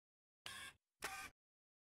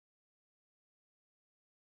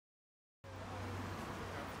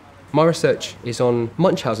My research is on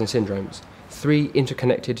Munchausen syndromes, 3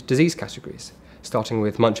 interconnected disease categories, starting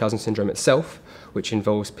with Munchausen syndrome itself, which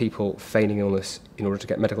involves people feigning illness in order to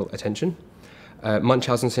get medical attention,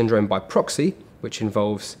 Munchausen syndrome by proxy, which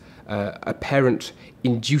involves a parent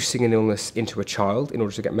inducing an illness into a child in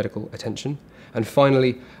order to get medical attention, and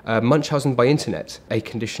finally, Munchausen by internet, a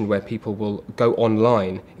condition where people will go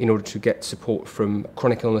online in order to get support from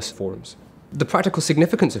chronic illness forums. The practical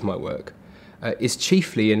significance of my work is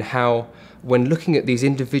chiefly in how, when looking at these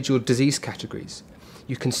individual disease categories,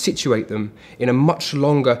 you can situate them in a much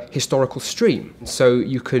longer historical stream. So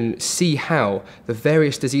you can see how the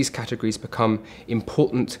various disease categories become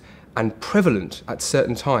important and prevalent at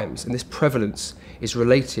certain times, and this prevalence is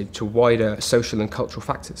related to wider social and cultural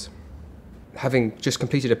factors. Having just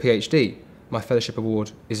completed a PhD, my fellowship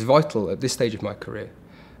award is vital at this stage of my career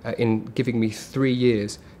in giving me 3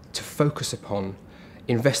 years to focus upon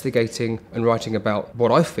investigating and writing about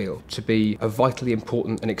what I feel to be a vitally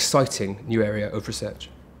important and exciting new area of research.